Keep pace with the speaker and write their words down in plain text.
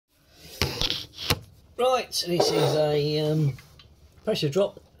Right, this is a pressure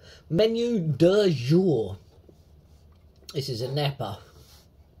drop menu de jour. This is a neipa.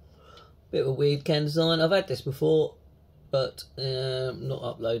 Bit of a weird can design. I've had this before, but not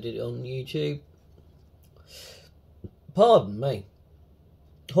uploaded it on YouTube. Pardon me.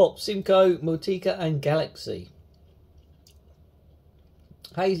 Hop, Simcoe, Motica and Galaxy.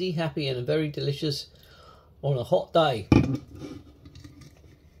 Hazy, happy and very delicious on a hot day.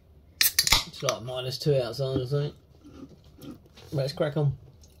 It's like -2 outside, I think. Let's crack on.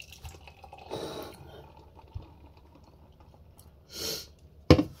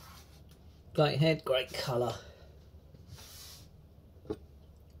 Great head, great colour.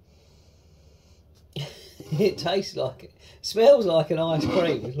 It tastes like it. Smells like an ice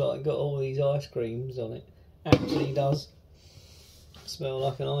cream. It's like got all these ice creams on it. Actually does smell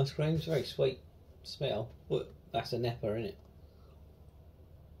like an ice cream. It's a very sweet smell. Well, that's a neipa, isn't it?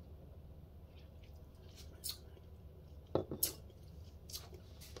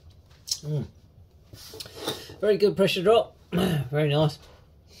 Very good pressure drop. Very nice.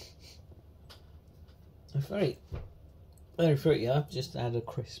 Very fruity. I've just had a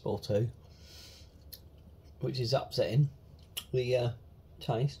crisp or two, which is upsetting the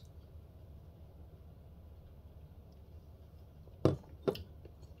taste.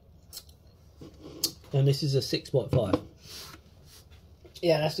 And this is a 6.5.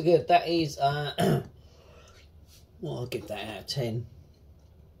 Yeah, that's good. That is well, I'll give that out of 10.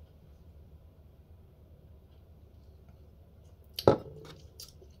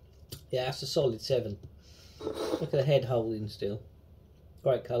 Yeah, that's a solid 7. Look at the head holding still.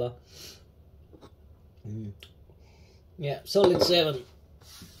 Great colour. Yeah, solid 7.